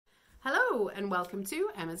Hello and welcome to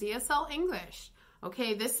Emma's ESL English.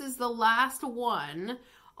 Okay, this is the last one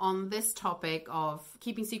on this topic of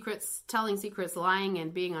keeping secrets, telling secrets, lying,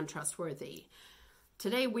 and being untrustworthy.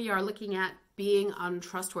 Today we are looking at being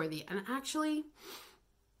untrustworthy, and actually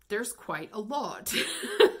there's quite a lot.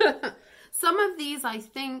 Some of these I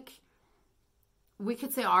think we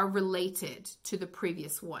could say are related to the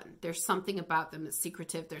previous one. There's something about them that's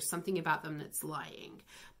secretive. There's something about them that's lying.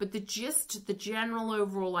 But the gist, the general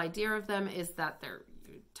overall idea of them is that they're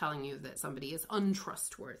telling you that somebody is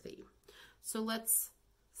untrustworthy. So let's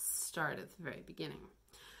start at the very beginning.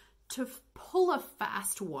 To pull a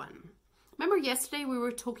fast one. Remember yesterday we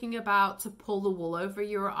were talking about to pull the wool over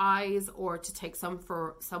your eyes or to take someone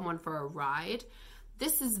for a ride?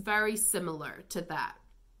 This is very similar to that.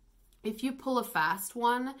 If you pull a fast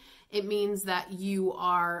one, it means that you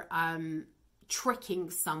are tricking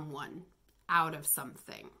someone out of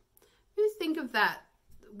something. You think of that,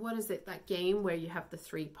 what is it, that game where you have the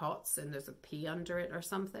 3 pots and there's a pea under it or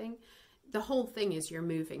something? The whole thing is you're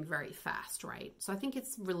moving very fast, right? So I think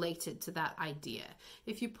it's related to that idea.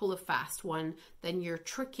 If you pull a fast one, then you're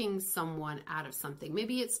tricking someone out of something.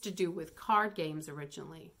 Maybe it's to do with card games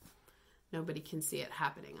originally. Nobody can see it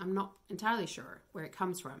happening. I'm not entirely sure where it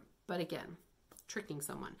comes from. But again, tricking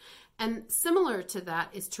someone. And similar to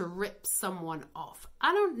that is to rip someone off.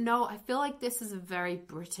 I don't know. I feel like this is very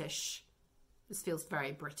British. This feels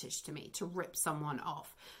very British to me, to rip someone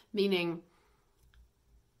off. Meaning,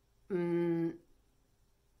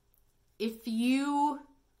 if you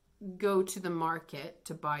go to the market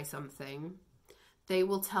to buy something, they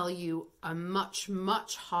will tell you a much,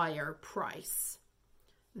 much higher price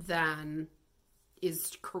than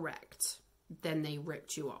is correct. Then they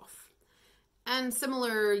ripped you off. And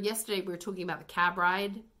similar, yesterday we were talking about the cab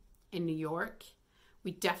ride in New York.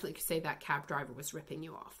 We definitely could say that cab driver was ripping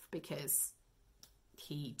you off because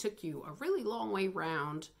he took you a really long way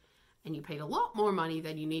round and you paid a lot more money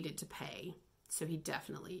than you needed to pay. So he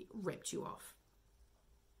definitely ripped you off.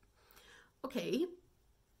 Okay,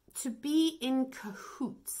 to be in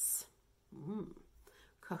cahoots.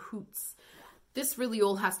 Cahoots. This really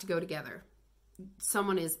all has to go together.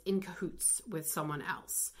 Someone is in cahoots with someone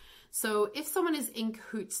else. So if someone is in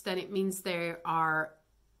cahoots, then it means they are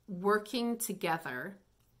working together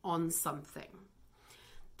on something.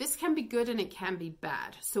 This can be good and it can be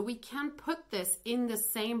bad. So we can put this in the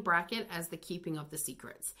same bracket as the keeping of the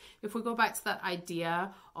secrets. If we go back to that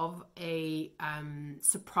idea of a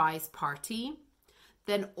surprise party,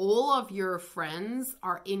 then all of your friends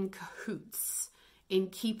are in cahoots in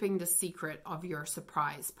keeping the secret of your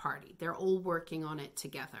surprise party. They're all working on it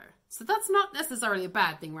together. So that's not necessarily a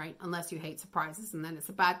bad thing, right? Unless you hate surprises and then it's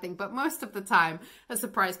a bad thing. But most of the time, a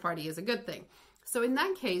surprise party is a good thing. So in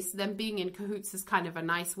that case, them being in cahoots is kind of a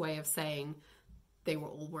nice way of saying they were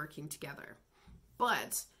all working together.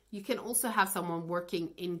 But you can also have someone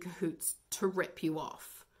working in cahoots to rip you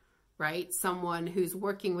off, right? Someone who's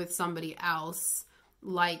working with somebody else,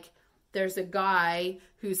 like there's a guy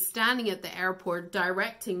who's standing at the airport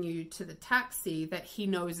directing you to the taxi that he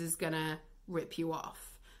knows is going to rip you off.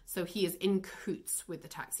 So he is in cahoots with the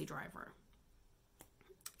taxi driver.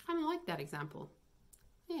 I kind of like that example.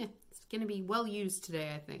 Yeah, it's going to be well used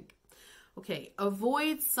today, I think. Okay,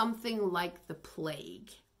 avoid something like the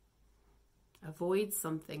plague. Avoid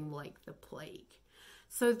something like the plague.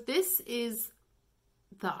 So this is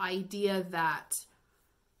the idea that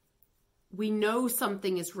we know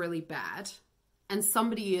something is really bad and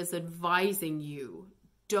somebody is advising you,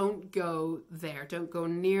 don't go there, don't go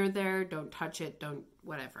near there, don't touch it, don't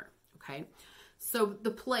whatever, okay? So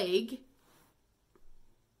the plague,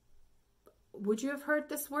 would you have heard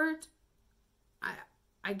this word?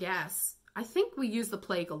 I guess. I think we use the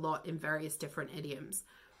plague a lot in various different idioms.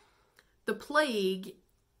 The plague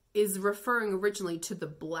is referring originally to the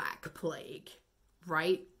Black Plague,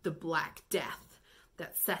 right? The Black Death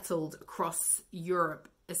that settled across Europe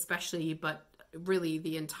especially, but really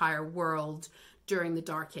the entire world during the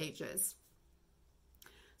Dark Ages.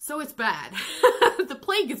 So it's bad. The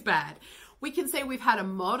plague is bad. We can say we've had a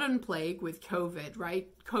modern plague with COVID, right?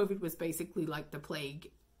 COVID was basically like the plague,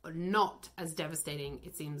 not as devastating.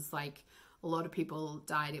 It seems like a lot of people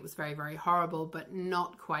died. It was very, very horrible, but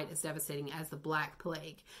not quite as devastating as the Black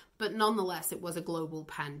Plague. But nonetheless, it was a global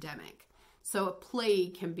pandemic. So a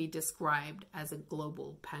plague can be described as a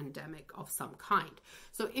global pandemic of some kind.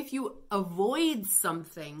 So if you avoid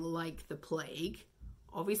something like the plague,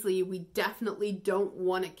 obviously we definitely don't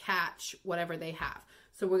want to catch whatever they have.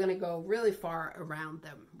 So we're going to go really far around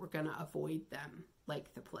them. We're going to avoid them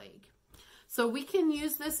like the plague. So we can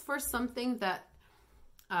use this for something that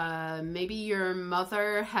Maybe your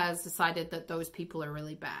mother has decided that those people are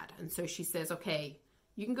really bad. And so she says, okay,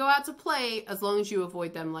 you can go out to play as long as you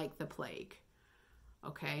avoid them like the plague.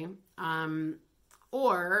 Okay.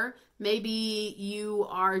 Or maybe you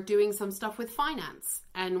are doing some stuff with finance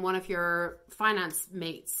and one of your finance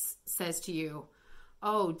mates says to you,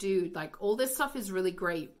 oh, dude, like all this stuff is really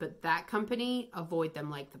great, but that company, avoid them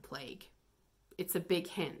like the plague. It's a big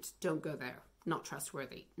hint. Don't go there. Not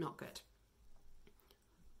trustworthy. Not good.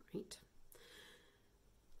 Right.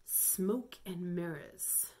 Smoke and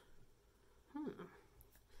mirrors.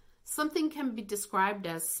 Something can be described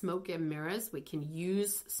as smoke and mirrors. We can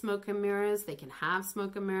use smoke and mirrors. They can have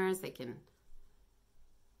smoke and mirrors.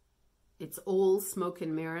 It's all smoke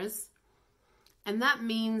and mirrors. And that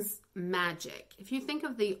means magic. If you think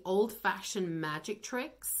of the old-fashioned magic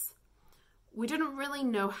tricks, we didn't really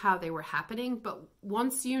know how they were happening, but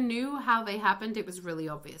once you knew how they happened, it was really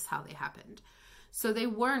obvious how they happened. So they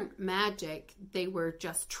weren't magic, they were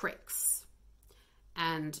just tricks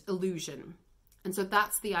and illusion. And so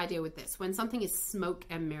that's the idea with this. When something is smoke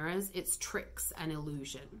and mirrors, it's tricks and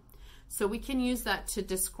illusion. So we can use that to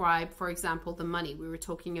describe, for example, the money. We were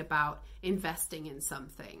talking about investing in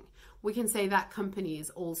something. We can say that company is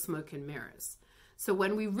all smoke and mirrors. So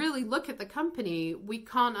when we really look at the company, we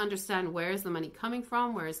can't understand where is the money coming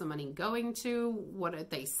from, where is the money going to, what are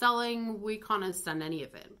they selling? We can't understand any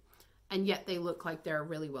of it. And yet they look like they're a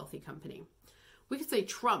really wealthy company. We could say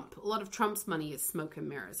Trump. A lot of Trump's money is smoke and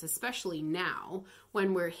mirrors, especially now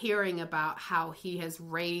when we're hearing about how he has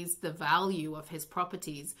raised the value of his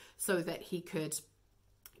properties so that he could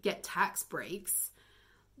get tax breaks.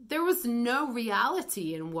 There was no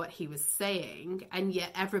reality in what he was saying, and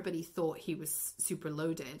yet everybody thought he was super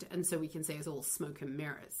loaded. And so we can say it's all smoke and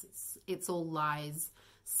mirrors. It's all lies,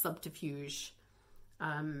 subterfuge,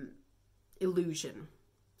 illusion.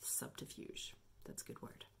 Subterfuge. That's a good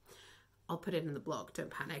word. I'll put it in the blog. Don't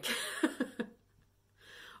panic.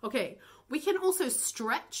 Okay. We can also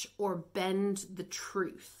stretch or bend the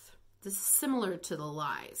truth. This is similar to the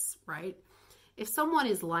lies, right? If someone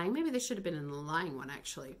is lying, maybe this should have been in the lying one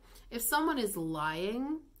actually. If someone is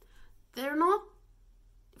lying, they're not,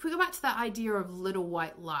 if we go back to that idea of little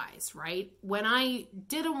white lies, right? When I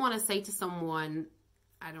didn't want to say to someone,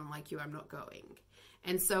 I don't like you, I'm not going.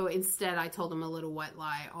 And so instead I told them a little white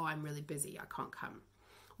lie, oh, I'm really busy, I can't come.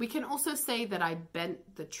 We can also say that I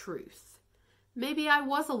bent the truth. Maybe I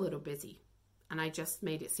was a little busy and I just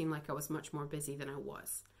made it seem like I was much more busy than I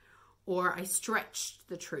was. Or I stretched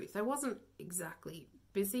the truth. I wasn't exactly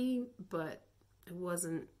busy, but I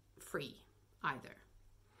wasn't free either.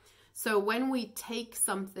 So when we take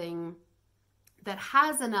something that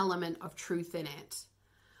has an element of truth in it,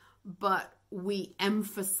 but we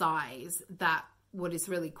emphasize that what is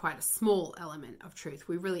really quite a small element of truth,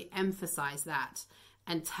 we really emphasize that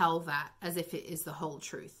and tell that as if it is the whole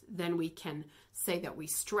truth, then we can say that we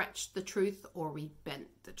stretched the truth or we bent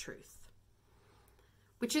the truth.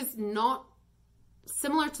 Which is not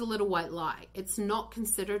similar to the little white lie. It's not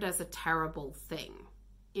considered as a terrible thing.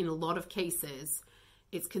 In a lot of cases,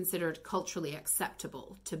 it's considered culturally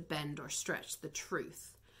acceptable to bend or stretch the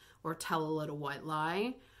truth or tell a little white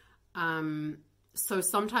lie. So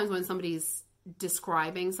sometimes when somebody's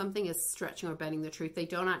describing something as stretching or bending the truth, they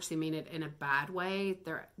don't actually mean it in a bad way.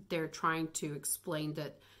 They're trying to explain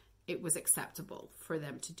that it was acceptable for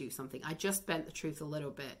them to do something. I just bent the truth a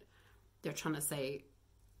little bit. They're trying to say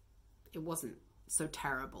it wasn't so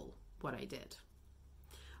terrible what I did.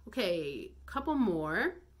 Okay, couple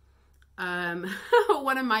more.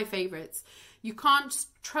 One of my favorites. You can't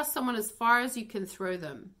trust someone as far as you can throw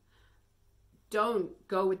them. Don't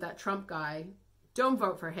go with that Trump guy. Don't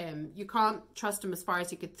vote for him. You can't trust him as far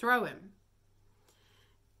as you could throw him.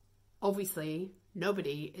 Obviously,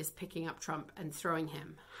 nobody is picking up Trump and throwing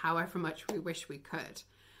him, however much we wish we could.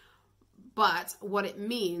 But what it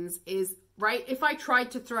means is, right, if I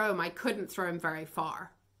tried to throw him, I couldn't throw him very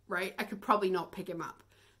far, right? I could probably not pick him up.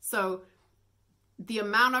 So the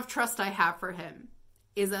amount of trust I have for him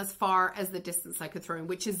is as far as the distance I could throw him,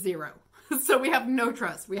 which is 0. So we have no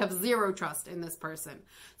trust. We have 0 trust in this person.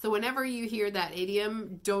 So whenever you hear that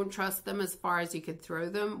idiom, don't trust them as far as you could throw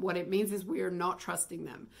them, what it means is we are not trusting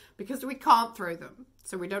them because we can't throw them.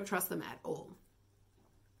 So we don't trust them at all.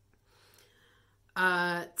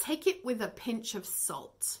 Take it with a pinch of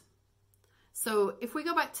salt. So if we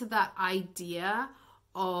go back to that idea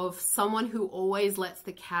of someone who always lets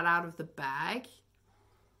the cat out of the bag,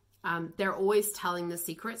 they're always telling the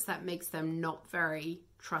secrets, that makes them not very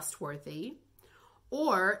trustworthy.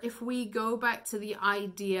 Or if we go back to the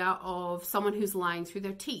idea of someone who's lying through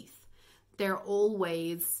their teeth, they're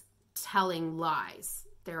always telling lies.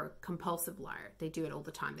 they're a compulsive liar. They do it all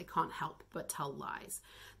the time. They can't help but tell lies.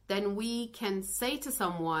 Then we can say to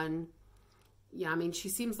someone, yeah, I mean, she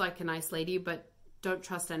seems like a nice lady, but don't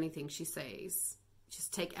trust anything she says.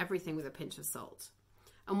 Just take everything with a pinch of salt.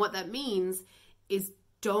 And what that means is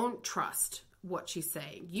don't trust what she's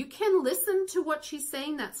saying. You can listen to what she's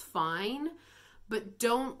saying, that's fine, but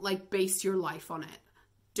don't like base your life on it.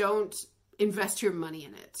 Don't invest your money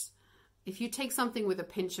in it. If you take something with a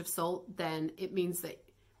pinch of salt, then it means that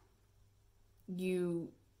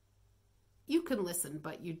you can listen,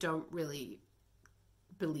 but you don't really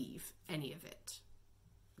believe any of it.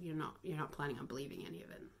 You're not planning on believing any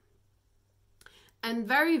of it. And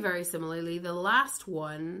very, very similarly, the last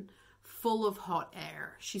one, full of hot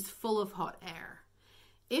air. She's full of hot air.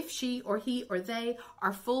 If she or he or they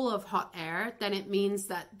are full of hot air, then it means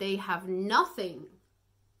that they have nothing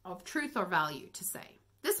of truth or value to say.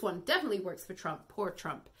 This one definitely works for Trump. Poor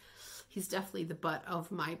Trump. He's definitely the butt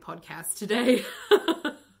of my podcast today.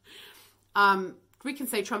 We can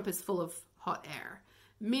say Trump is full of hot air,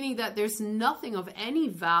 meaning that there's nothing of any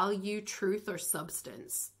value, truth, or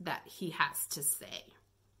substance that he has to say,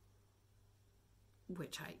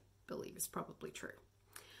 which I believe is probably true.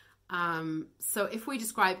 So if we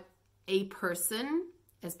describe a person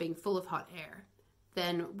as being full of hot air,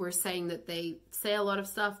 then we're saying that they say a lot of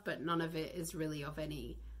stuff, but none of it is really of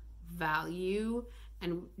any value.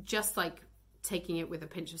 And just like taking it with a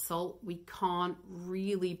pinch of salt, we can't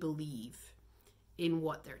really believe in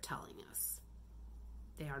what they're telling us.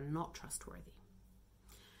 They are not trustworthy.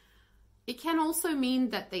 It can also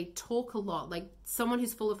mean that they talk a lot. Like someone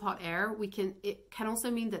who's full of hot air, it can also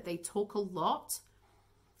mean that they talk a lot,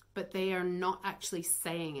 but they are not actually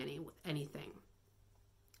saying anything.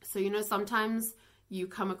 So, sometimes you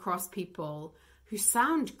come across people who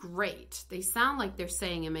sound great. They sound like they're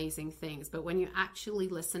saying amazing things, but when you actually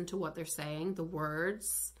listen to what they're saying, the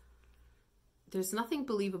words, there's nothing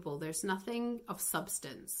believable. There's nothing of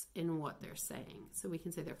substance in what they're saying. So we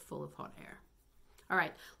can say they're full of hot air. All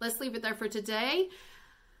right, let's leave it there for today.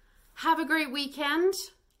 Have a great weekend.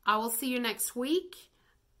 I will see you next week.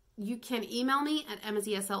 You can email me at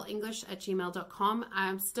emmaeslenglish@gmail.com.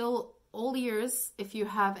 I'm still all ears if you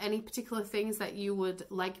have any particular things that you would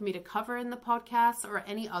like me to cover in the podcast or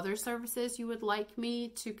any other services you would like me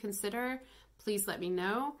to consider. Please let me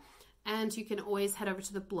know. And you can always head over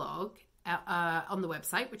to the blog on the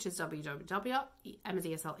website, which is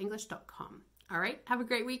www.emmaeslenglish.com. All right, have a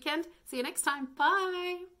great weekend. See you next time.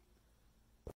 Bye.